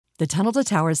The Tunnel to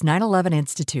Towers 9/11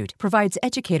 Institute provides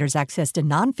educators access to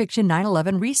nonfiction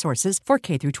 9/11 resources for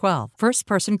K-12,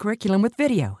 first-person curriculum with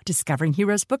video, Discovering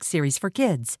Heroes book series for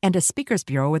kids, and a speakers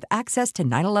bureau with access to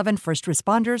 9/11 first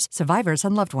responders, survivors,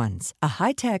 and loved ones. A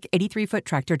high-tech 83-foot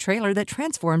tractor-trailer that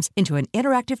transforms into an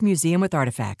interactive museum with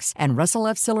artifacts, and Russell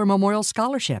F. Siller Memorial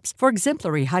Scholarships for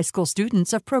exemplary high school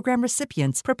students of program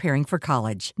recipients preparing for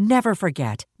college. Never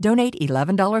forget, donate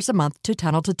 $11 a month to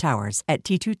Tunnel to Towers at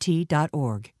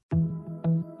t2t.org.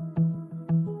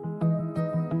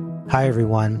 Hi,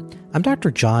 everyone. I'm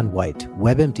Dr. John White,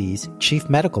 WebMD's Chief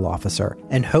Medical Officer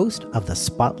and host of the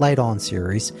Spotlight On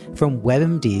series from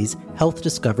WebMD's Health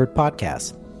Discovered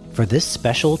podcast. For this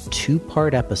special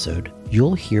two-part episode,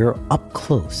 you'll hear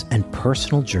up-close and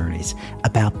personal journeys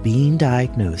about being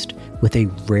diagnosed with a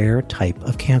rare type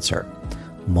of cancer,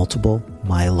 multiple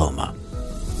myeloma.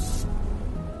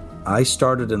 I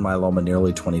started in myeloma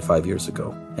nearly 25 years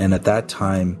ago. And at that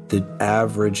time, the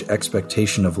average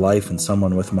expectation of life in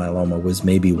someone with myeloma was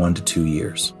maybe 1 to 2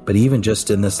 years. But even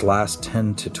just in this last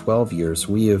 10 to 12 years,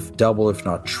 we have doubled, if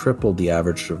not tripled, the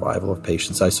average survival of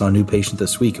patients. I saw a new patient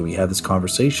this week, and we had this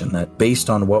conversation that based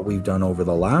on what we've done over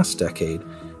the last decade,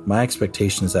 my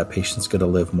expectation is that patient's going to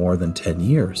live more than 10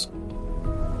 years.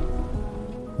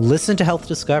 Listen to Health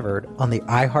Discovered on the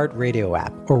iHeartRadio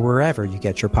app or wherever you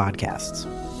get your podcasts.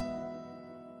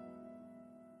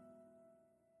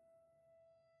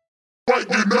 What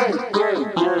you know,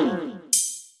 go.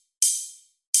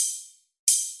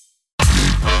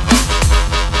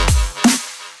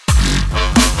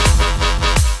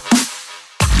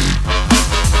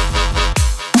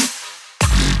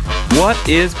 What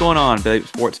is going on, Billy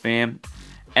Sports fam?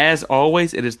 As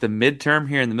always, it is the midterm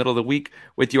here in the middle of the week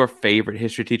with your favorite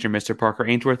history teacher, Mr. Parker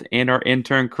Ainsworth, and our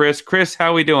intern, Chris. Chris,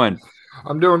 how are we doing?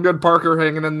 I'm doing good, Parker,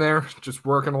 hanging in there. Just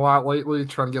working a lot lately,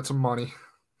 trying to get some money.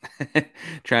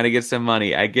 Trying to get some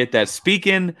money. I get that.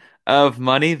 Speaking of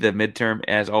money, the midterm,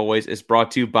 as always, is brought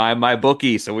to you by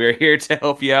MyBookie. So we are here to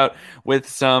help you out with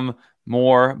some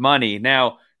more money.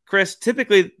 Now, Chris,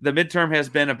 typically the midterm has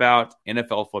been about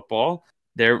NFL football.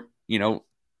 There,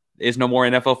 is no more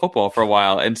NFL football for a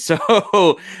while. And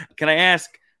so can I ask,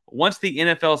 once the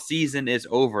NFL season is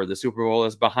over, the Super Bowl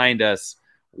is behind us,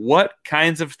 what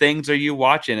kinds of things are you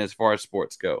watching as far as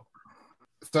sports go?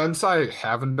 Since I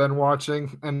haven't been watching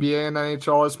NBA and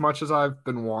NHL as much as I've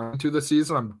been wanting to this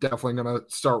season, I'm definitely going to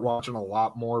start watching a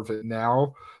lot more of it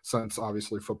now since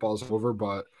obviously football's over.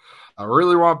 But I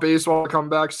really want baseball to come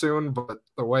back soon. But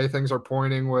the way things are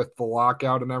pointing with the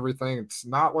lockout and everything, it's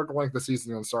not looking like the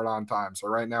season's going to start on time. So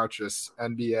right now it's just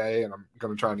NBA, and I'm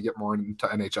going to try to get more into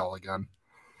NHL again.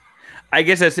 I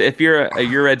guess that's if you're a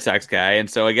Red Sox guy, and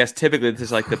so I guess typically this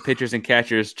is like the pitchers and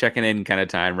catchers checking in kind of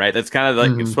time, right? That's kind of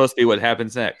like it's supposed to be what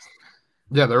happens next.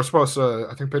 Yeah, they're supposed to.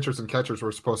 I think pitchers and catchers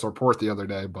were supposed to report the other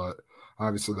day, but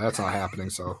obviously that's not happening.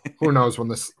 So who knows when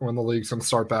the league's going to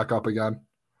start back up again?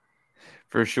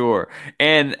 For sure.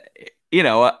 And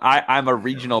I'm a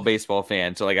regional baseball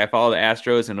fan, so like I follow the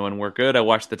Astros, and when we're good, I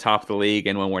watch the top of the league,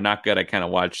 and when we're not good, I kind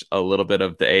of watch a little bit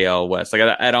of the AL West. Like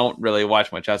I don't really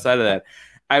watch much outside of that.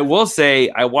 I will say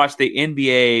I watch the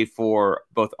NBA for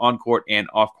both on-court and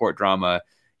off-court drama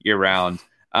year-round.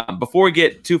 Before we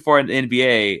get too far into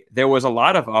NBA, there was a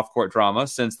lot of off-court drama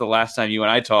since the last time you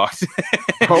and I talked.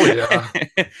 Oh, yeah.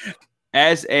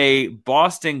 As a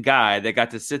Boston guy that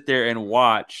got to sit there and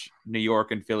watch New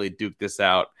York and Philly duke this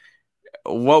out,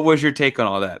 what was your take on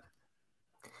all that?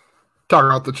 Talking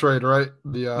about the trade, right?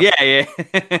 Yeah.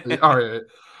 All right.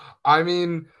 I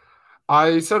mean,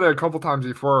 I said it a couple times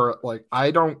before, like,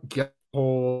 I don't get the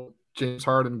whole James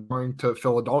Harden going to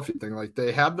Philadelphia thing. Like,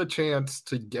 they had the chance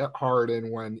to get Harden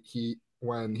when he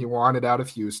wanted out of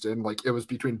Houston. Like, it was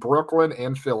between Brooklyn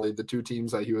and Philly, the two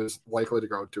teams that he was likely to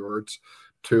go towards.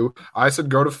 I said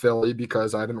go to Philly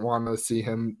because I didn't want to see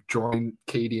him join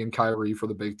KD and Kyrie for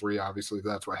the big three. Obviously,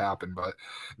 that's what happened. But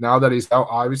now that he's out,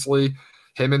 obviously,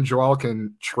 him and Joel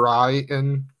can try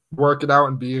and work it out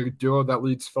and be a duo that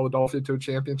leads Philadelphia to a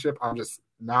championship. I'm just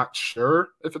not sure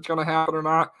if it's going to happen or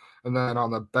not. And then on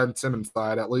the Ben Simmons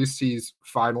side, at least he's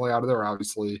finally out of there.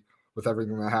 Obviously, with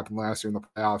everything that happened last year in the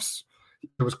playoffs,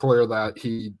 it was clear that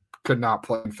he could not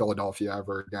play in Philadelphia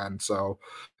ever again. So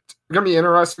it's going to be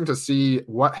interesting to see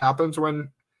what happens when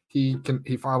he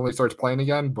finally starts playing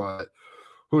again. But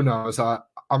who knows?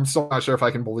 I'm still not sure if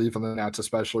I can believe in the Nets,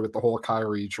 especially with the whole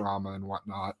Kyrie drama and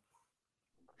whatnot.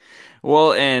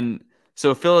 Well, and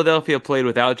so Philadelphia played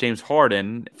without James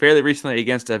Harden fairly recently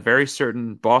against a very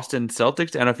certain Boston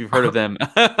Celtics. I don't know if you've heard of them.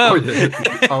 Oh,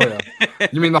 yeah.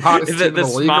 You mean the hottest team in the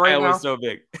league right now? The smile was so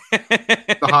big.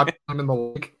 The hottest team in the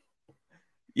league?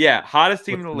 Yeah, hottest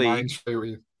team in the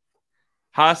league.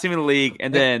 Hottest team in the league,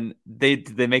 and then they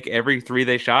make every three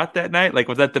they shot that night. Like,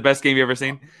 was that the best game you ever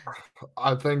seen?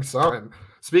 I think so. And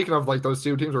speaking of like those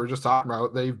two teams we were just talking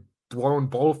about, they've blown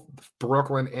both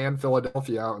Brooklyn and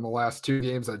Philadelphia out in the last two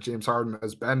games that James Harden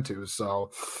has been to.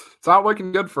 So it's not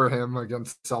looking good for him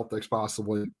against Celtics,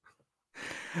 possibly.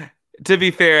 To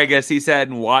be fair, I guess he sat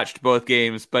and watched both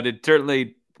games, but it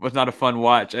certainly was not a fun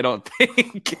watch, I don't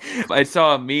think. I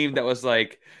saw a meme that was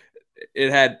like,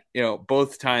 it had,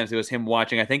 both times it was him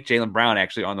watching, I think Jaylen Brown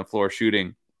actually on the floor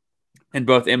shooting in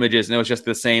both images. And it was just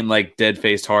the same, like,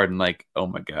 dead-faced Harden, like, oh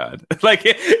my God. Like,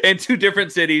 in two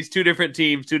different cities, two different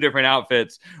teams, two different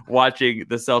outfits, watching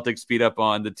the Celtics speed up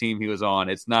on the team he was on.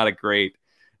 It's not a great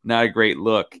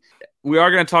look. We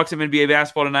are going to talk some NBA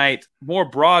basketball tonight, more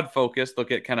broad focus, look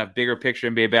at kind of bigger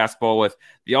picture NBA basketball with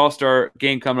the All-Star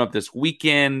game coming up this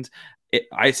weekend.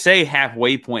 I say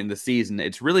halfway point in the season.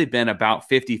 It's really been about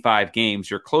 55 games.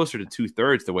 You're closer to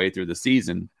 2/3 the way through the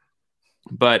season.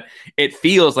 But it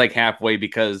feels like halfway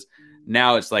because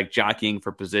now it's like jockeying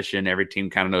for position. Every team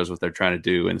kind of knows what they're trying to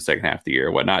do in the second half of the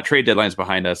year, whatnot. Trade deadlines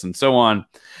behind us and so on.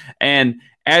 And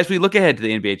as we look ahead to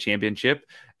the NBA championship,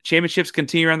 championships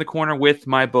continue around the corner with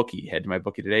MyBookie. Head to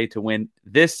MyBookie today to win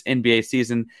this NBA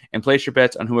season and place your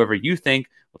bets on whoever you think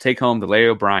will take home the Larry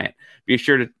O'Brien. Be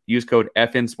sure to use code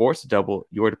FNSports to double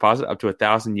your deposit up to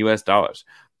 $1,000.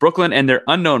 Brooklyn and their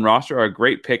unknown roster are a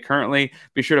great pick currently.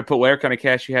 Be sure to put whatever kind of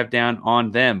cash you have down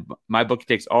on them. MyBookie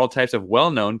takes all types of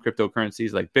well-known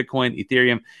cryptocurrencies like Bitcoin,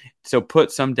 Ethereum, so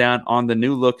put some down on the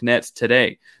new look Nets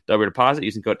today. Double your deposit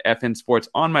using code FNSports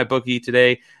on MyBookie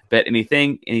today. Bet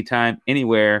anything, anytime,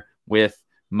 anywhere with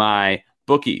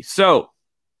MyBookie. So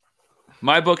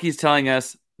MyBookie is telling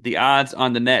us the odds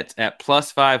on the Nets at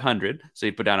plus 500. So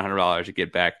you put down $100, you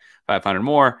get back 500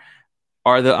 more.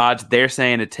 Are the odds they're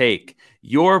saying to take.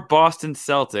 Your Boston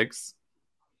Celtics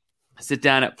sit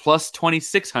down at plus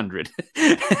 2,600.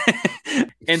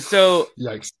 And so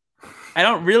yikes. I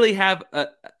don't really have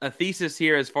a thesis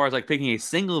here as far as like picking a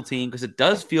single team because it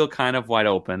does feel kind of wide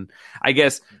open. I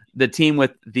guess the team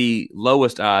with the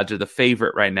lowest odds or the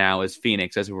favorite right now is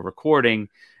Phoenix as we're recording.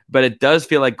 But it does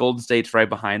feel like Golden State's right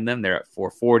behind them. They're at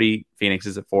 440. Phoenix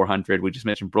is at 400. We just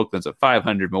mentioned Brooklyn's at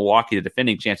 500. Milwaukee, the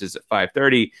defending chances at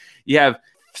 530. You have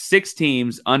 6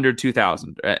 teams under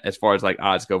 2,000 as far as like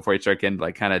odds go before you start getting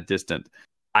like kind of distant.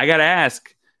 I got to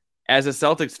ask, as a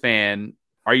Celtics fan,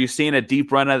 are you seeing a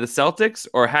deep run out of the Celtics,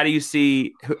 or how do you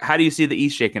see the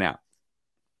East shaking out?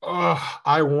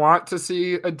 I want to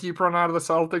see a deep run out of the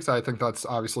Celtics. I think that's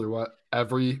obviously what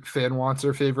every fan wants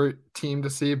their favorite team to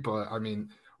see. But I mean,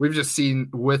 we've just seen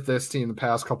with this team the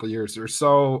past couple of years, they're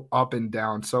so up and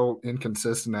down, so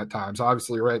inconsistent at times.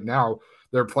 Obviously, right now,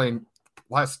 they're playing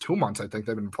last 2 months. I think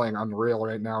they've been playing unreal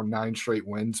right now, 9 straight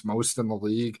wins, most in the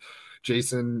league.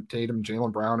 Jason Tatum,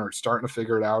 Jaylen Brown are starting to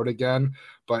figure it out again.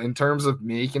 But in terms of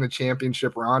making a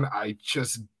championship run, I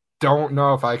just don't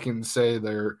know if I can say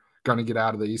they're going to get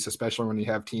out of the East, especially when you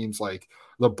have teams like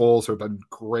the Bulls who have been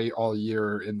great all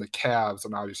year, in the Cavs,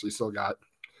 and obviously still got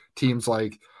teams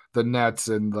like the Nets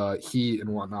and the Heat and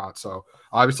whatnot. So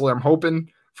obviously I'm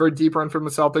hoping for a deep run from the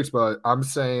Celtics, but I'm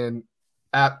saying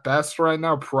at best right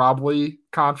now, probably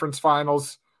conference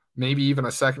finals, maybe even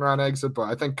a second round exit. But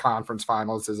I think conference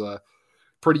finals is a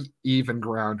pretty even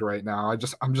ground right now.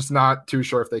 I'm just not too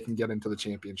sure if they can get into the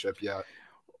championship yet.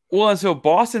 Well, and so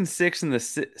Boston sits in the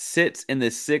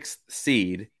 6th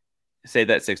seed. Say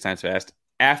that 6 times fast.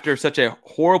 After such a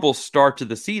horrible start to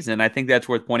the season, I think that's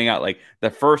worth pointing out. Like, the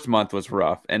first month was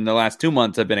rough, and the last 2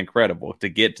 months have been incredible to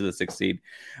get to the 6th seed.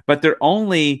 But they're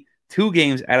only 2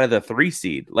 games out of the 3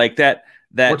 seed. Like that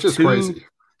which is crazy.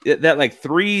 That like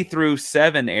 3 through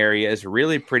 7 area is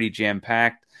really pretty jam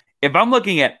packed. If I'm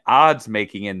looking at odds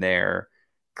making in there,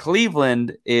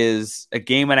 Cleveland is a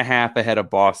game and a half ahead of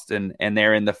Boston, and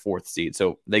they're in the 4th seed.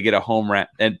 So they get a home round.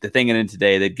 And the thing in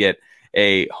today, they'd get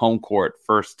a home court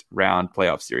first round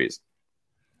playoff series.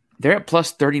 They're at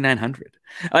plus 3,900.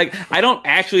 Like, I don't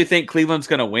actually think Cleveland's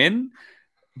going to win,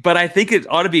 but I think it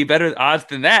ought to be better odds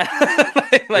than that.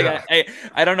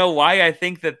 I don't know why I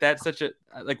think that's such a,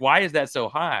 like, why is that so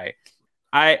high?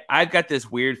 I've got this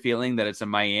weird feeling that it's a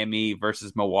Miami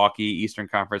versus Milwaukee Eastern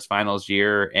Conference Finals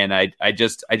year, and I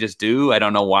just do. I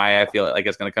don't know why I feel like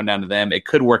it's going to come down to them. It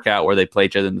could work out where they play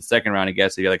each other in the second round. I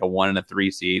guess it'd be like a 1 and a 3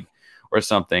 seed or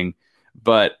something.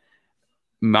 But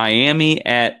Miami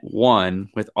at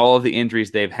 1, with all of the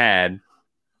injuries they've had,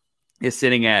 is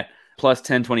sitting at plus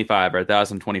 1,025 or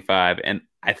 1,025, and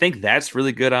I think that's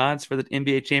really good odds for the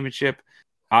NBA championship.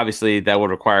 Obviously, that would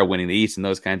require winning the East and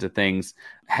those kinds of things.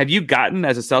 Have you gotten,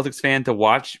 as a Celtics fan, to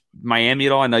watch Miami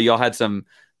at all? I know y'all had some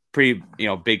pretty,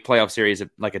 big playoff series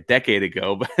like a decade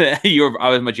ago, but I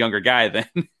was a much younger guy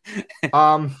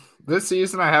then. This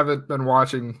season I haven't been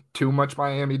watching too much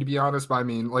Miami, to be honest. But I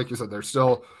mean, like you said, they're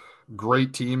still a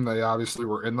great team. They obviously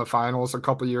were in the finals a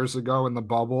couple years ago in the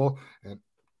bubble and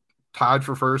tied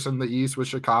for first in the East with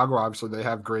Chicago. Obviously, they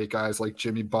have great guys like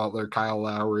Jimmy Butler, Kyle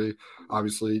Lowry,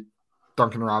 obviously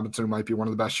Duncan Robinson, who might be one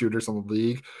of the best shooters in the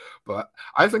league. But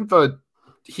I think the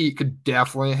Heat could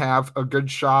definitely have a good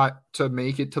shot to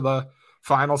make it to the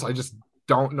finals. I just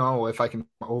don't know if I can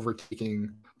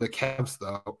overtaking the Cavs,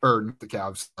 though, or not the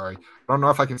Cavs, sorry. I don't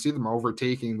know if I can see them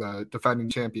overtaking the defending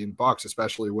champion Bucks,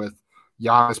 especially with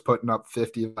Giannis putting up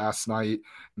 50 last night.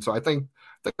 And so I think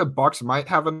the Bucks might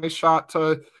have a nice shot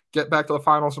to get back to the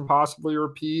finals and possibly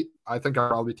repeat. I think I'll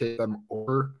probably take them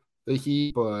over the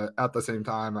Heat, but at the same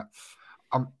time,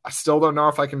 I still don't know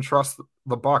if I can trust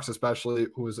the Bucks, especially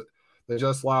they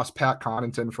just lost Pat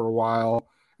Connaughton for a while,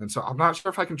 and so I'm not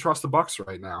sure if I can trust the Bucks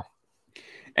right now.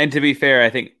 And to be fair, I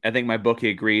think my bookie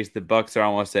agrees. The Bucks are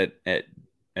almost at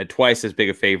twice as big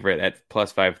a favorite at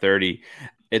plus 530.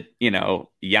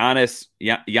 Giannis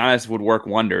would work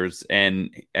wonders, and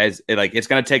it's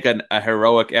going to take a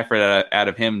heroic effort out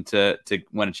of him to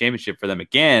win a championship for them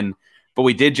again. But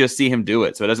we did just see him do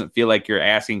it, so it doesn't feel like you're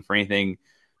asking for anything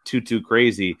too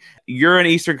crazy. You're an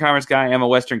Eastern Conference guy. I'm a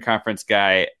Western Conference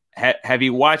guy. Have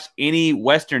you watched any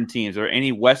Western teams or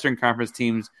any Western Conference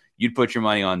teams you'd put your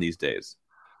money on these days?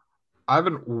 I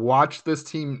haven't watched this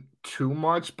team too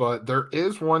much, but there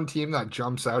is one team that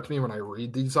jumps out to me when I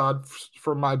read these odds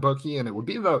from my bookie, and it would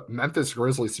be the Memphis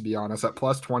Grizzlies, to be honest, at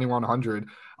plus 2,100.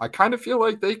 I kind of feel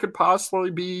like they could possibly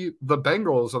be the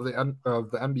Bengals of the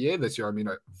NBA this year. I mean,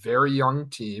 a very young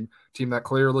team that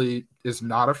clearly is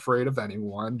not afraid of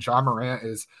anyone. Ja Morant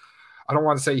is, I don't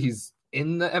want to say he's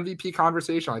in the MVP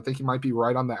conversation. I think he might be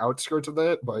right on the outskirts of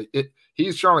it, but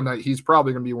he's showing that he's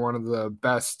probably going to be one of the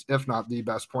best, if not the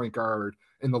best point guard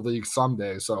in the league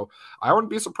someday. So I wouldn't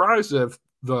be surprised if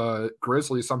the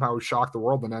Grizzlies somehow shocked the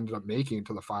world and ended up making it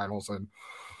to the finals. And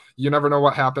you never know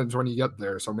what happens when you get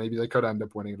there. So maybe they could end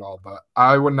up winning it all, but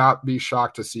I would not be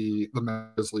shocked to see the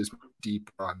Grizzlies deep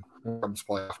run when it comes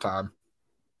playoff time.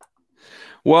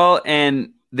 Well,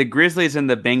 and the Grizzlies and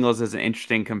the Bengals is an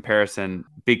interesting comparison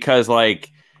because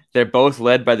they're both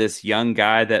led by this young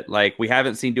guy that we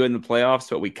haven't seen do it in the playoffs,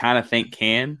 but we kind of think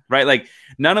can, right? Like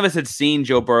none of us had seen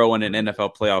Joe Burrow in an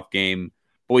NFL playoff game,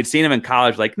 but we'd seen him in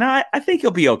college. I think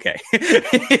he'll be okay.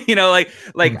 I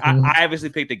obviously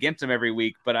picked against him every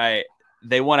week, but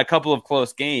they won a couple of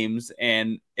close games,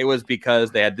 and it was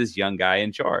because they had this young guy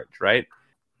in charge, right?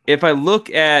 If I look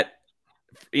at,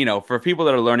 for people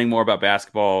that are learning more about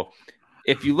basketball,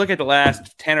 if you look at the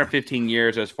last 10 or 15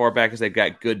 years, as far back as they've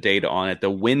got good data on it, the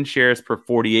win shares per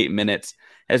 48 minutes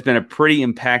has been a pretty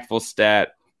impactful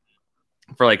stat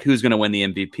for who's going to win the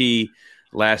MVP.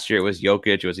 Last year it was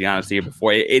Jokic, it was Giannis the year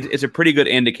before. It's a pretty good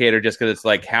indicator just because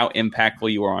it's how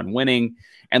impactful you are on winning.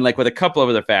 And with a couple of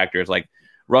other factors,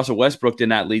 Russell Westbrook did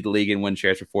not lead the league in win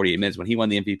shares for 48 minutes when he won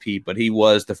the MVP, but he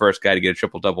was the first guy to get a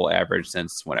triple-double average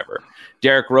since whenever.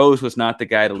 Derrick Rose was not the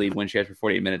guy to lead win shares for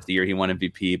 48 minutes the year he won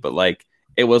MVP, but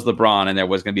it was LeBron, and there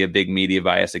was going to be a big media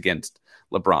bias against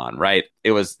LeBron, right?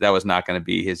 That was not going to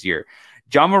be his year.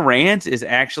 Ja Morant is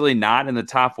actually not in the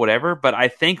top whatever, but I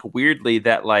think weirdly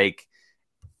that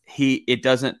it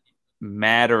doesn't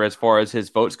matter as far as his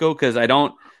votes go because I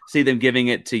don't see them giving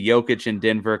it to Jokic in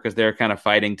Denver because they're kind of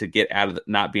fighting to get out of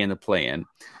not being the play-in.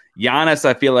 Giannis,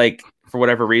 I feel for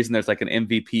whatever reason, there's an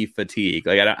MVP fatigue.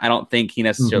 I don't think he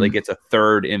necessarily gets a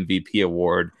third MVP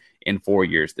award in 4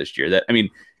 years this year.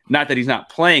 Not that he's not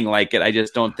playing like it. I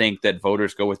just don't think that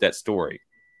voters go with that story.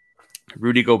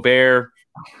 Rudy Gobert,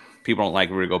 people don't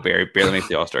like Rudy Gobert. He barely makes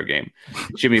the All-Star game.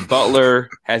 Jimmy Butler,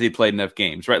 has he played enough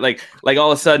games, right?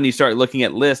 All of a sudden you start looking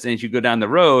at lists and as you go down the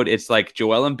road, it's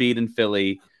Joel Embiid in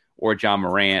Philly or Ja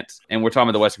Morant. And we're talking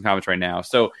about the Western Conference right now.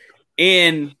 So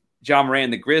in Ja Morant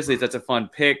and the Grizzlies, that's a fun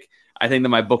pick. I think that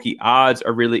my bookie odds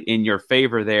are really in your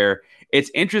favor there.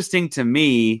 It's interesting to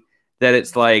me that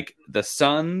it's the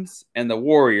Suns and the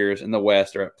Warriors in the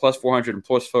West are at plus 400 and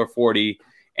plus 440.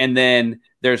 And then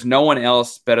there's no one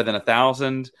else better than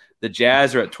 1,000. The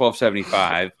Jazz are at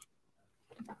 1,275.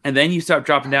 And then you start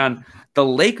dropping down. The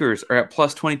Lakers are at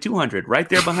plus 2,200, right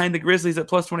there behind the Grizzlies at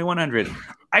plus 2,100.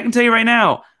 I can tell you right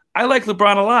now, I like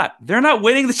LeBron a lot. They're not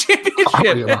winning the championship.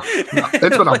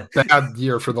 It's been a bad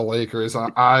year for the Lakers.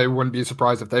 I wouldn't be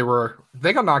surprised if they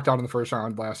got knocked out in the first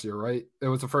round last year, right? It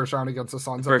was the first round against the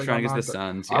Suns. First round against the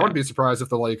Suns. Yeah. I wouldn't be surprised if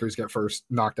the Lakers get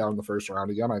knocked out in the first round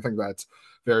again. I think that's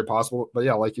very possible. But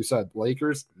yeah, like you said,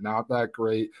 Lakers, not that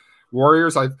great.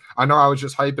 Warriors, I know I was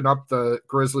just hyping up the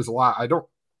Grizzlies a lot.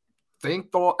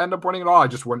 think they'll end up winning it all. I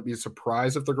just wouldn't be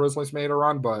surprised if the Grizzlies made a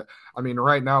run. But I mean,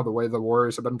 right now, the way the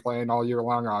Warriors have been playing all year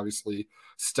long, obviously,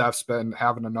 Steph's been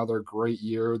having another great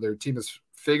year. Their team is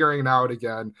figuring it out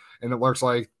again, and it looks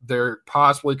like there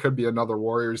possibly could be another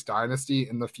Warriors dynasty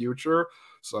in the future.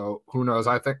 So who knows?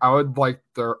 I think I like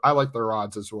their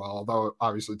odds as well, although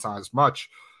obviously it's not as much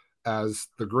as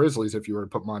the Grizzlies if you were to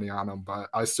put money on them. But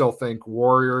I still think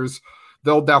Warriors,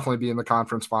 they'll definitely be in the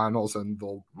conference finals, and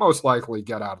they'll most likely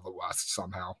get out of the West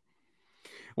somehow.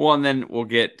 Well, and then we'll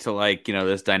get to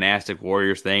this dynastic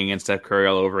Warriors thing and Steph Curry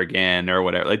all over again or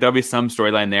whatever. Like there'll be some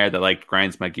storyline there that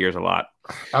grinds my gears a lot.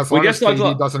 As long as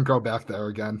KD doesn't go back there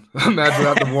again. Imagine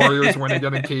that the Warriors win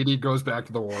again and KD goes back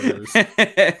to the Warriors.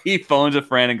 He phones a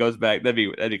friend and goes back. That'd be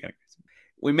kind of crazy.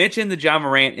 We mentioned the Ja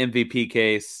Morant MVP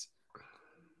case.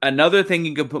 Another thing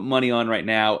you can put money on right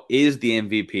now is the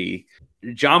MVP.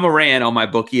 Ja Morant on my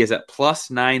bookie is at plus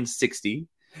 960.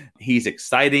 He's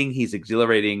exciting. He's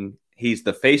exhilarating. He's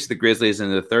the face of the Grizzlies in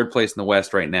the third place in the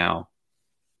West right now.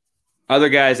 Other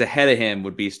guys ahead of him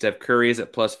would be Steph Curry is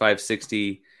at plus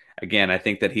 560. Again, I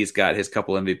think that he's got his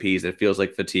couple MVPs. It feels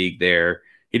like fatigue there.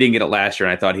 He didn't get it last year,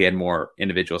 and I thought he had more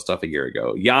individual stuff a year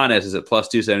ago. Giannis is at plus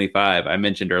 275. I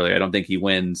mentioned earlier, I don't think he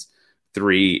wins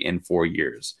 3 in 4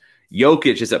 years.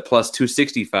 Jokic is at plus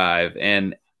 265,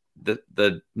 and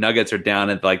the Nuggets are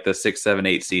down at the 6, 7,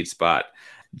 8 seed spot.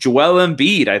 Joel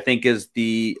Embiid, I think, is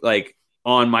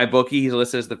on my bookie, he's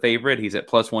listed as the favorite. He's at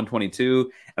plus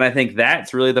 122. And I think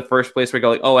that's really the first place where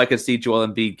I go I could see Joel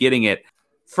Embiid getting it.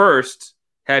 First,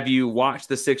 have you watched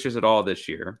the Sixers at all this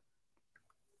year?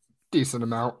 Decent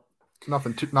amount. Not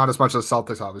as much as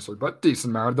Celtics, obviously, but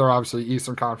decent amount. They're obviously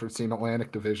Eastern Conference team,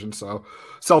 Atlantic Division, so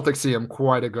Celtics see them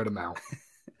quite a good amount.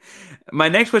 My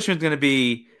next question is going to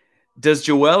be, does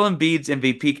Joel Embiid's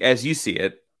MVP, as you see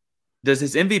it, does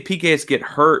his MVP case get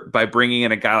hurt by bringing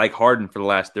in a guy like Harden for the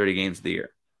last 30 games of the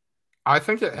year? I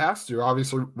think it has to.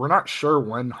 Obviously, we're not sure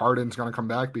when Harden's going to come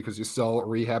back because he's still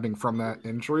rehabbing from that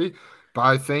injury. But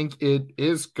I think it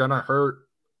is going to hurt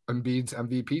Embiid's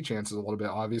MVP chances a little bit.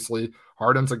 Obviously,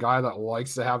 Harden's a guy that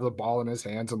likes to have the ball in his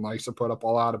hands and likes to put up a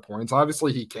lot of points.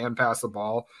 Obviously, he can pass the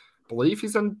ball. I believe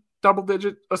he's in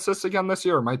double-digit assists again this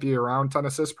year. It might be around 10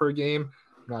 assists per game.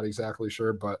 Not exactly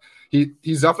sure, but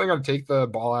he's definitely going to take the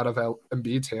ball out of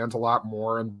Embiid's hands a lot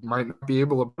more and might not be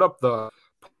able to put up the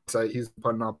points that he's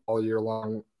putting up all year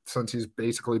long since he's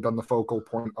basically been the focal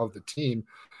point of the team.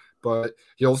 But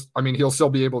he'll still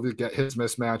be able to get his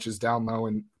mismatches down low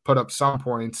and put up some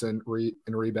points and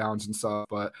rebounds and stuff.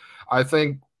 But I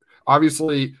think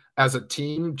obviously as a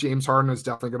team, James Harden is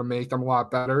definitely going to make them a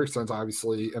lot better since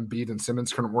obviously Embiid and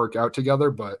Simmons couldn't work out together.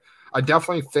 But I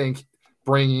definitely think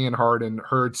bringing in Harden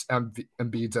hurts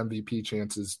Embiid's MVP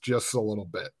chances just a little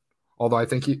bit. Although I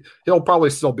think he'll probably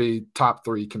still be top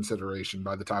 3 consideration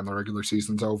by the time the regular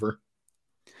season's over.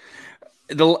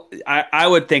 I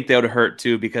would think they would hurt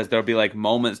too because there'll be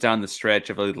moments down the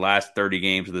stretch of the last 30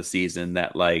 games of the season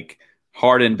that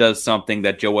Harden does something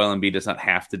that Joel Embiid does not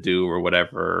have to do or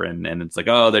whatever, and it's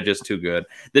they're just too good.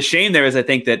 The shame there is I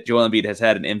think that Joel Embiid has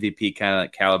had an MVP kind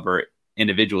of caliber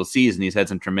individual season. He's had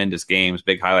some tremendous games,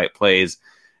 big highlight plays.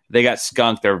 They got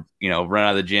skunked. They're run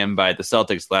out of the gym by the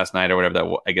Celtics last night or whatever.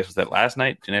 That I guess was that last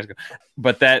night.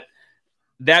 But that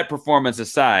performance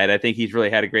aside, I think he's really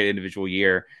had a great individual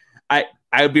year.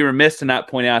 I would be remiss to not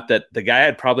point out that the guy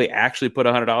I'd probably actually put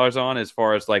 $100 on as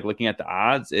far as looking at the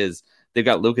odds is they've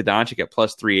got Luka Doncic at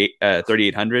plus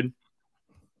 3,800.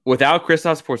 Without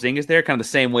Kristaps Porzingis there, kind of the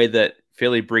same way that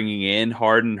Philly bringing in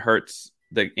Harden hurts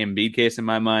the Embiid case in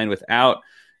my mind. Without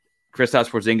Kristaps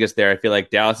Porzingis there, I feel like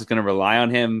Dallas is going to rely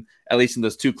on him, at least in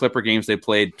those 2 Clipper games they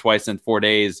played twice in 4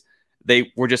 days.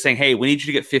 They were just saying, hey, we need you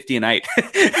to get 50 a night.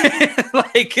 That's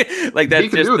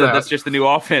just the new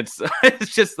offense.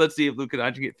 It's just, let's see if Luka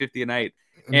Doncic get 50 a night.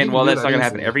 And while that's not going to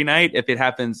happen every night, if it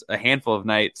happens a handful of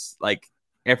nights,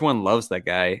 everyone loves that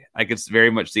guy. I could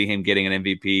very much see him getting an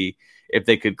MVP if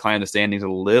they could climb the standings a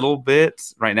little bit.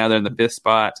 Right now they're in the 5th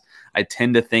spot. I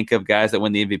tend to think of guys that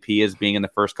win the MVP as being in the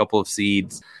first couple of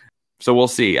seeds. So we'll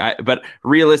see. But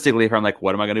realistically, if I'm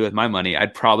what am I going to do with my money?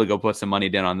 I'd probably go put some money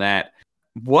down on that.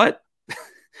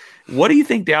 What do you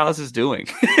think Dallas is doing?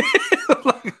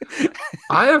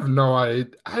 I have no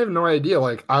idea.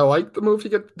 I like the move to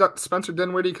get Spencer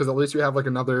Dinwiddie because at least you have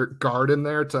another guard in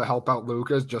there to help out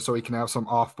Lucas just so he can have some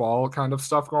off-ball kind of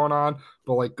stuff going on.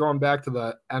 But going back to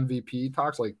the MVP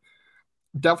talks,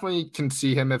 definitely can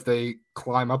see him if they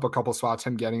climb up a couple spots,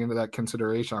 him getting into that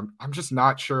consideration. I'm just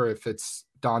not sure if it's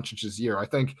Doncic's year. I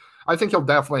think he'll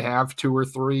definitely have 2 or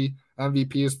 3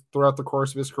 MVPs throughout the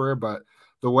course of his career, but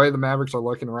the way the Mavericks are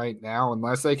looking right now,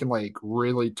 unless they can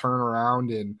really turn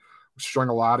around and string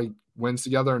a lot of wins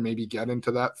together and maybe get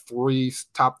into that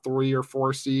top 3 or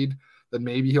 4 seed, then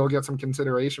maybe he'll get some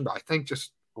consideration. But I think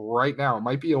just right now it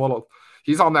might be a little.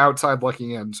 He's on the outside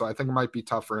looking in, so I think it might be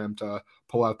tough for him to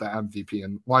pull out the MVP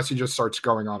unless he just starts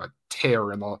going on a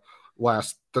tear in the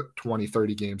last 20,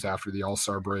 30 games after the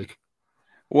All-Star break.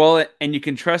 Well, and you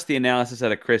can trust the analysis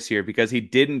out of Chris here because he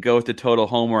didn't go with the total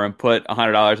homer and put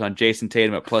 $100 on Jason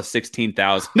Tatum at plus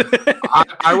 16,000.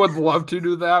 I would love to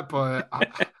do that, but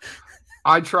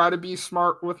I try to be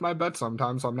smart with my bets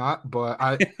sometimes. I'm not,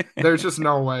 but there's just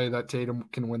no way that Tatum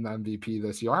can win the MVP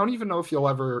this year. I don't even know if he'll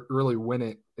ever really win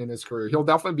it in his career. He'll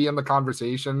definitely be in the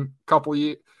conversation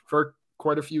for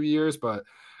quite a few years, but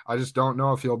I just don't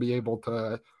know if he'll be able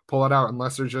to pull it out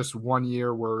unless there's just one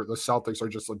year where the Celtics are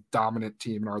just a dominant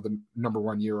team and are the number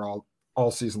one year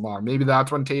all season long. Maybe that's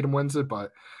when Tatum wins it,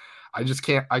 but I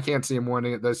can't see him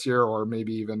winning it this year or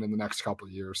maybe even in the next couple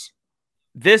of years.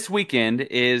 This weekend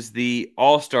is the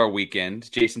All-Star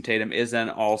weekend. Jason Tatum is an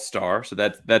All-Star, so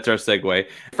that's our segue.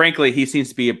 Frankly, he seems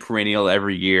to be a perennial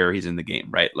every year he's in the game,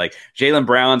 right? Like Jaylen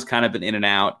Brown's kind of been in and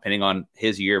out, depending on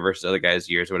his year versus other guys'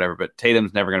 years or whatever, but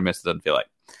Tatum's never going to miss it, doesn't feel like.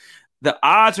 The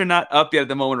odds are not up yet at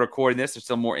the moment of recording this. There's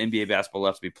still more NBA basketball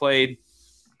left to be played.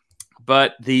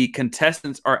 But the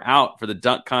contestants are out for the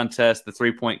dunk contest, the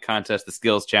three-point contest, the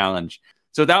skills challenge.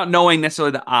 So without knowing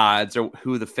necessarily the odds or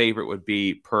who the favorite would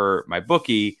be per my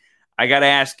bookie, I got to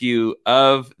ask you,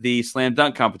 of the slam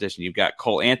dunk competition, you've got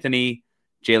Cole Anthony,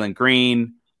 Jalen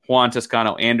Green, Juan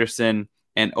Toscano Anderson,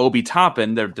 and Obi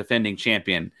Toppin, the defending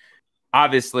champion.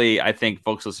 Obviously, I think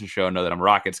folks listening to the show know that I'm a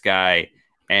Rockets guy,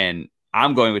 and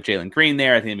I'm going with Jalen Green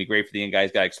there. I think it'd be great for the young guy.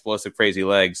 He's got explosive, crazy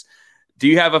legs. Do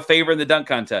you have a favorite in the dunk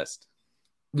contest?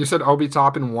 You said Obi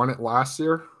Toppin won it last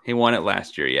year? He won it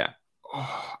last year, yeah.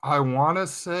 Oh, I want to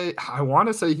say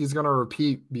he's going to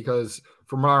repeat because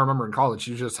from what I remember in college,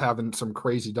 he's just having some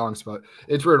crazy dunks. But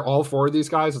it's weird. All 4 of these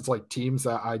guys, it's like teams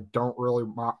that I don't really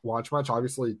watch much.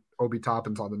 Obviously, Obi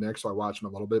Toppin's on the Knicks, so I watch him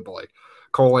a little bit. But like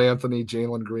Cole Anthony,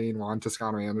 Jalen Green, Juan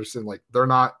Toscano Anderson, like they're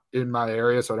not in my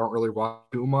area, so I don't really watch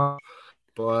too much.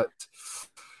 But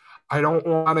I don't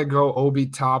want to go Obi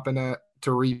Toppin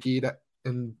to repeat it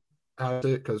and at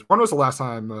it because when was the last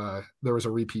time there was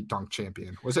a repeat dunk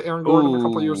champion? Was it Aaron Gordon a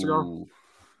couple of years ago?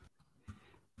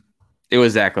 It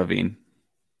was Zach LaVine.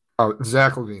 Oh,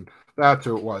 Zach LaVine. That's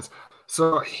who it was.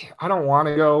 So I don't want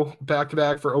to go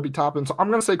back-to-back for Obi Toppin. So I'm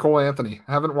going to say Cole Anthony.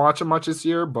 I haven't watched him much this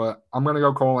year, but I'm going to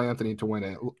go Cole Anthony to win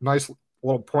it. Nice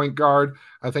little point guard.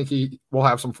 I think he will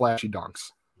have some flashy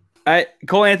dunks.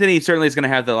 Cole Anthony certainly is going to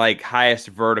have the highest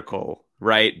vertical,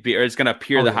 right? Or it's going to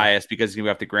appear the highest because he's going to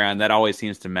be off the ground. That always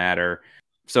seems to matter.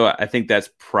 So I think that's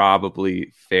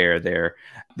probably fair there.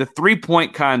 The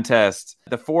three-point contest,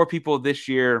 the 4 people this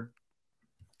year,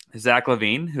 Zach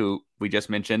LaVine, who we just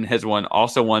mentioned,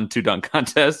 also won 2 dunk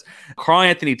contests.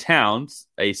 Karl-Anthony Towns,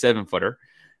 a 7-footer.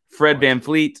 Fred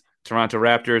VanVleet, Toronto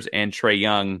Raptors, and Trae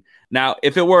Young. Now,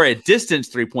 if it were a distance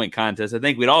three-point contest, I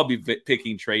think we'd all be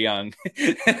picking Trae Young.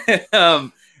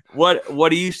 What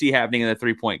do you see happening in the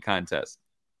three-point contest?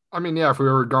 I mean, yeah, if we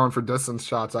were going for distance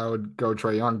shots, I would go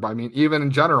Trae Young. But I mean, even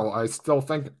in general, I still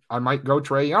think I might go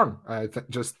Trae Young. I think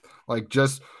just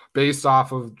based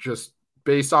off of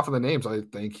the names, I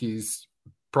think he's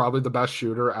probably the best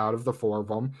shooter out of the 4 of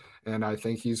them, and I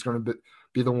think he's going to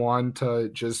be the one to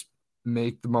just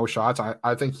make the most shots.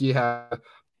 I think he had a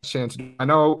chance. I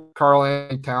know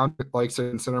Karl-Anthony Towns likes to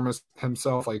consider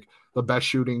himself like the best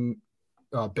shooting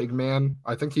big man.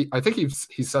 I think he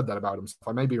said that about himself.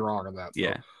 I may be wrong on that. So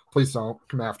yeah. Please don't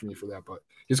come after me for that. But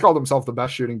he's called himself the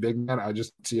best shooting big man. I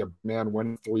just see a man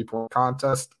win a 3-point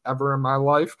contest ever in my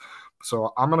life.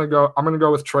 So I'm gonna go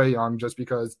with Trae Young just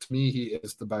because to me he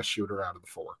is the best shooter out of the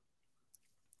 4.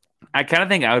 I kind of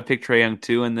think I would pick Trae Young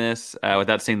too in this,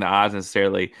 without seeing the odds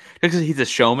necessarily, because he's a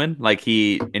showman. Like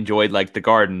he enjoyed the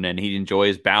Garden, and he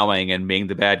enjoys bowing and being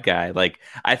the bad guy. Like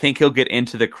I think he'll get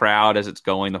into the crowd as it's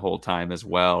going the whole time as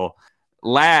well.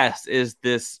 Last is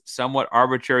this somewhat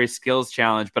arbitrary skills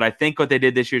challenge, but I think what they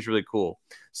did this year is really cool.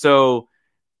 So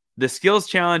the skills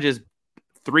challenge is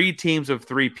 3 teams of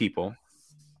 3 people.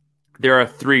 There are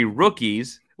 3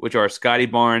 rookies, which are Scotty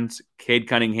Barnes, Cade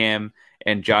Cunningham,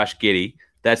 and Josh Giddey.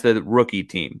 That's the rookie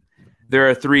team. There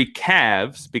are 3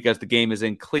 Cavs because the game is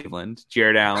in Cleveland: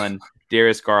 Jared Allen,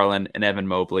 Darius Garland, and Evan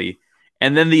Mobley.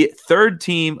 And then the third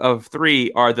team of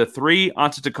 3 are the 3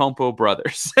 Antetokounmpo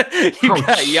brothers. You've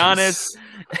got Giannis,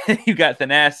 you've got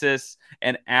Thanasis,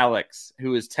 and Alex,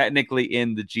 who is technically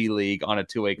in the G League on a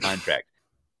 2-way contract.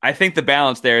 I think the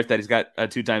balance there is that he's got a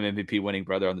 2-time MVP winning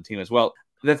brother on the team as well.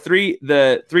 The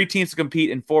three teams to compete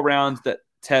in 4 rounds. That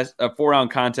test a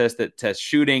 4-round contest that tests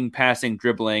shooting, passing,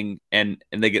 dribbling, and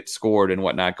they get scored and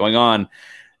whatnot going on.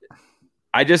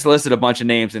 I just listed a bunch of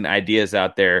names and ideas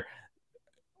out there.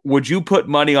 Would you put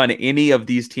money on any of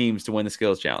these teams to win the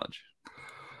skills challenge?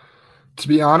 To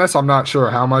be honest, I'm not sure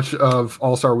how much of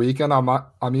All-Star Weekend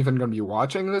I'm even going to be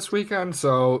watching this weekend.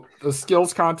 So the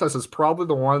skills contest is probably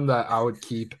the one that I would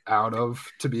keep out of,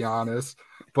 to be honest.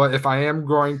 But if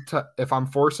I'm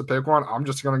forced to pick one, I'm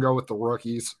just going to go with the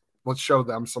rookies. Let's show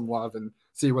them some love and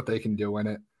see what they can do in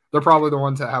it. They're probably the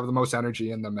ones that have the most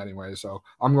energy in them anyway. So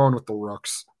I'm going with the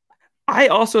rooks. I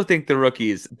also think the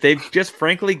rookies, they've just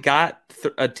frankly got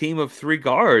a team of 3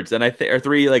 guards and or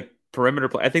 3 like perimeter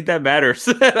play. I think that matters.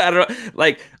 I don't know.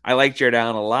 Like, I like Jared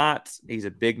Allen a lot. He's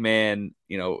a big man,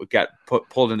 got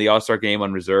pulled in the All-Star game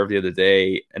on reserve the other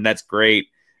day, and that's great.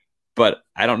 But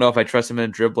I don't know if I trust him in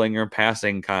a dribbling or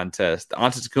passing contest. The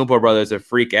Antetokounmpo brothers are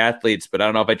freak athletes, but I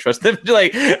don't know if I trust them.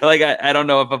 I don't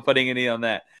know if I'm putting any on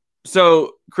that.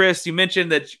 So, Chris, you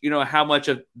mentioned that, how much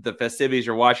of the festivities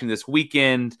you're watching this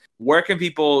weekend. Where can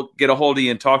people get a hold of you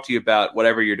and talk to you about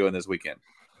whatever you're doing this weekend?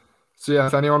 So, yeah,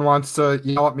 if anyone wants to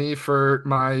yell at me for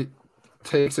my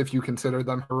takes, if you consider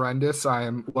them horrendous, I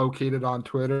am located on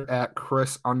Twitter at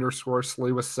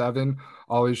Chris_Sliwa7.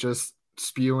 Always just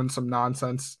spewing some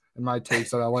nonsense in my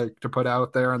takes that I like to put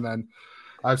out there. And then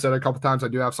I've said a couple times I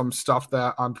do have some stuff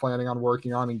that I'm planning on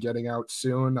working on and getting out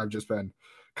soon. I've just been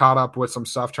caught up with some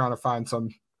stuff, trying to find some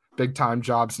big time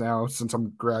jobs now since I'm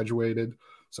graduated.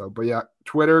 So, but yeah,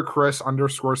 Twitter,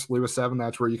 Chris_Sliwa7.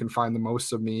 That's where you can find the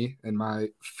most of me and my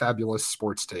fabulous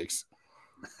sports takes.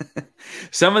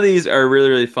 Some of these are really,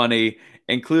 really funny,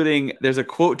 including there's a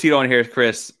quote to you on here,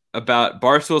 Chris, about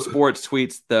Barstool Sports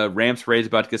tweets the Rams parade is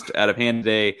about to get out of hand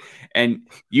today. And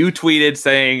you tweeted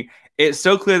saying, "It's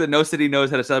so clear that no city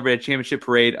knows how to celebrate a championship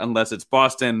parade unless it's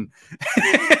Boston."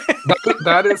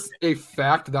 That is a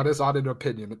fact. That is not an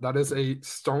opinion. That is a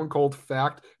stone cold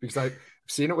fact, because I've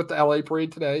seen it with the LA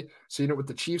parade today, seen it with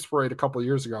the Chiefs parade a couple of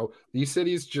years ago. These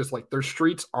cities just their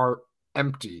streets are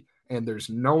empty and there's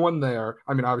no one there.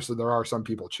 I mean, obviously there are some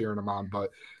people cheering them on,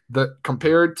 but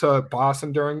compared to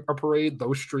Boston during a parade,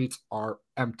 those streets are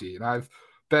empty. And I've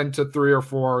been to 3 or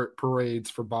 4 parades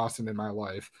for Boston in my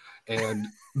life, and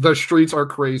the streets are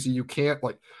crazy. You can't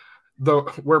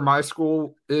where my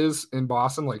school is in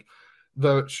Boston,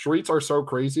 the streets are so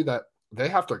crazy that they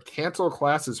have to cancel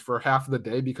classes for half of the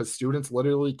day because students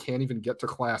literally can't even get to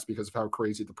class because of how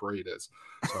crazy the parade is.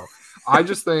 So I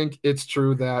just think it's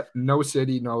true that no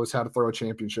city knows how to throw a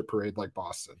championship parade like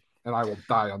Boston, and I will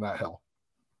die on that hill.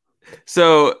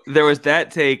 So there was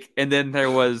that take, and then there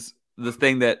was the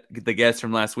thing that the guests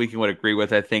from last weekend would agree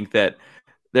with. I think that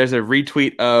there's a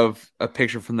retweet of a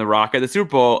picture from The Rock at the Super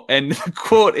Bowl, and the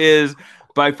quote is,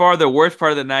 "By far the worst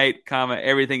part of the night,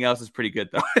 everything else is pretty good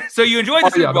though." So you enjoyed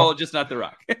the Super Bowl, just not The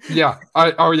Rock. Yeah.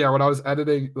 When I was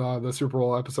editing the Super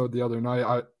Bowl episode the other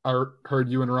night, I heard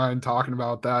you and Ryan talking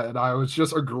about that, and I was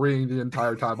just agreeing the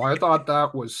entire time. I thought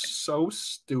that was so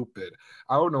stupid.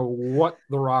 I don't know what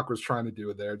The Rock was trying to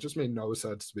do there. It just made no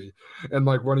sense to me. And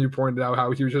when you pointed out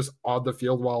how he was just on the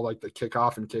field while the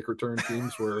kickoff and kick return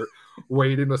teams were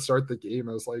waiting to start the game,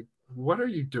 I was like, what are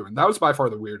you doing? That was by far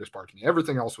the weirdest part to me.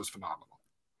 Everything else was phenomenal.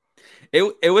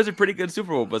 It was a pretty good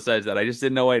Super Bowl besides that. I just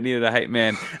didn't know I needed a hype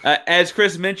man. As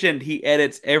Chris mentioned, he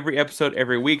edits every episode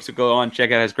every week, so go on,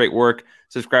 check out his great work,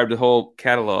 subscribe to the whole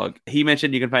catalog. He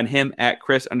mentioned you can find him at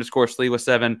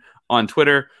Chris_Sliwa7 on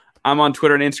Twitter. I'm on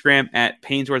Twitter and Instagram at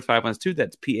Painsworth512.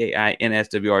 That's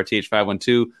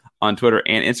PAINSWRTH512 on Twitter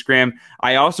and Instagram.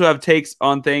 I also have takes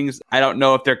on things. I don't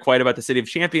know if they're quite about the City of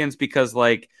Champions because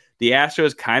the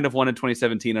Astros kind of won in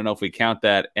 2017. I don't know if we count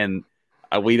that, and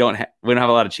we don't have a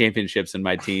lot of championships in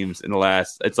my teams in the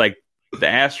last. It's the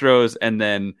Astros and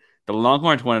then the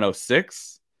Longhorns won in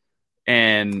 2006.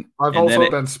 And I've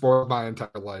also been spoiled my entire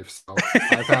life. So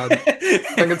I've had, I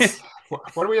think it's,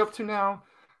 what are we up to now?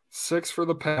 6 for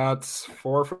the Pats,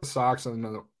 4 for the Sox, and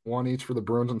then 1 each for the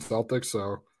Bruins and Celtics.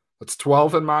 So that's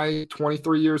 12 in my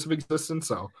 23 years of existence.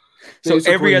 So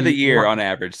every other year on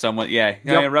average, someone,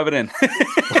 rub it in.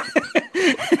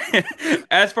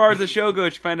 As far as the show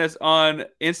goes, you find us on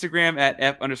Instagram at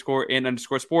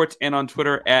F_N_sports and on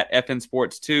Twitter at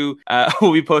FNSports2.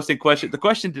 We'll be posting questions. The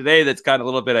question today that's got a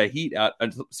little bit of heat out,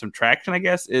 some traction, I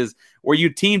guess, is were you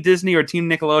Team Disney or Team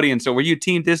Nickelodeon? So were you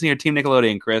Team Disney or Team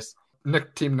Nickelodeon, Chris?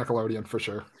 Team Nickelodeon for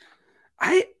sure.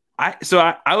 I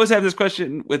was having this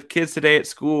question with kids today at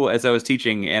school as I was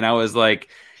teaching, and I was like,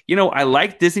 I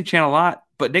like Disney Channel a lot,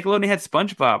 but Nickelodeon had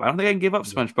SpongeBob. I don't think I can give up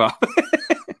SpongeBob.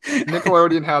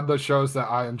 Nickelodeon had the shows that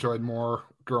I enjoyed more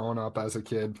growing up as a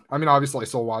kid. I mean, obviously I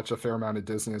still watch a fair amount of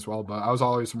Disney as well, but I was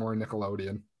always more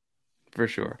Nickelodeon. For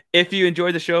sure. If you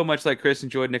enjoyed the show, much like Chris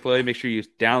enjoyed Nickelodeon, make sure you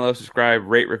download, subscribe,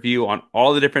 rate, review on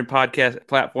all the different podcast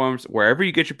platforms. Wherever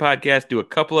you get your podcast, do a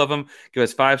couple of them. Give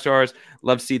us 5 stars.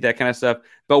 Love to see that kind of stuff.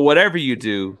 But whatever you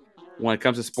do, when it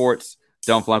comes to sports,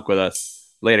 don't flunk with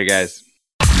us. Later, guys.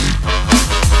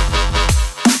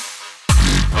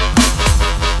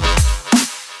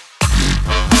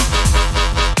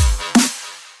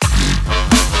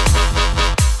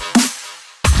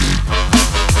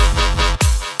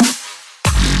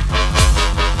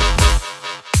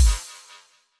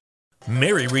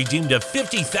 Mary redeemed a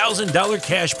 $50,000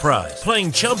 cash prize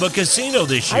playing Chumba Casino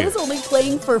this year. I was only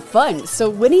playing for fun, so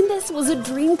winning this was a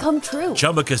dream come true.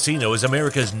 Chumba Casino is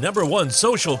America's #1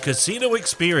 social casino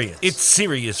experience. It's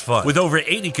serious fun. With over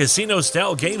 80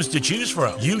 casino-style games to choose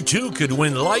from, you too could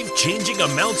win life-changing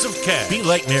amounts of cash. Be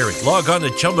like Mary. Log on to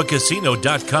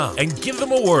ChumbaCasino.com and give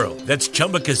them a whirl. That's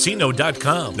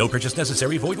ChumbaCasino.com. No purchase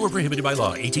necessary. Void where prohibited by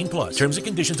law. 18+. Terms and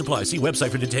conditions apply. See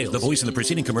website for details. The voice in the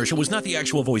preceding commercial was not the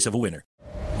actual voice of a winner.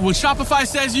 When Shopify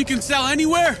says you can sell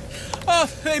anywhere, oh,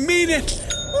 they mean it.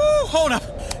 Woo, hold up.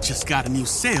 Just got a new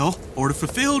sale. Order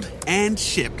fulfilled and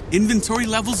shipped. Inventory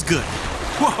level's good.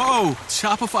 Whoa,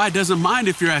 Shopify doesn't mind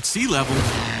if you're at sea level.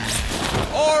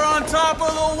 Or on top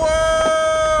of the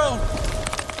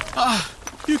world.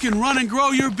 You can run and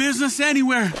grow your business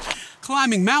anywhere.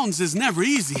 Climbing mountains is never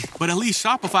easy, but at least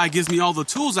Shopify gives me all the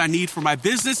tools I need for my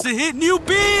business to hit new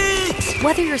peaks.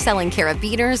 Whether you're selling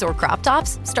carabiners or crop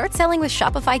tops, start selling with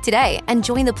Shopify today and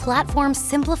join the platform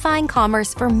simplifying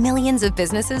commerce for millions of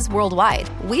businesses worldwide.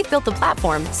 We've built the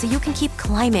platform so you can keep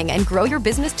climbing and grow your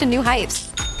business to new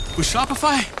heights. With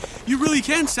Shopify, you really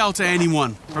can sell to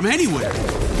anyone, from anywhere.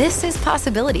 This is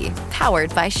Possibility,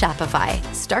 powered by Shopify.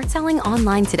 Start selling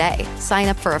online today. Sign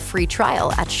up for a free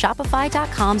trial at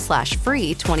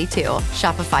shopify.com/free22.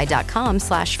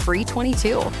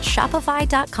 Shopify.com/free22.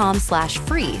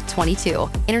 Shopify.com/free22.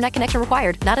 Internet connection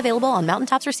required. Not available on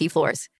mountaintops or seafloors.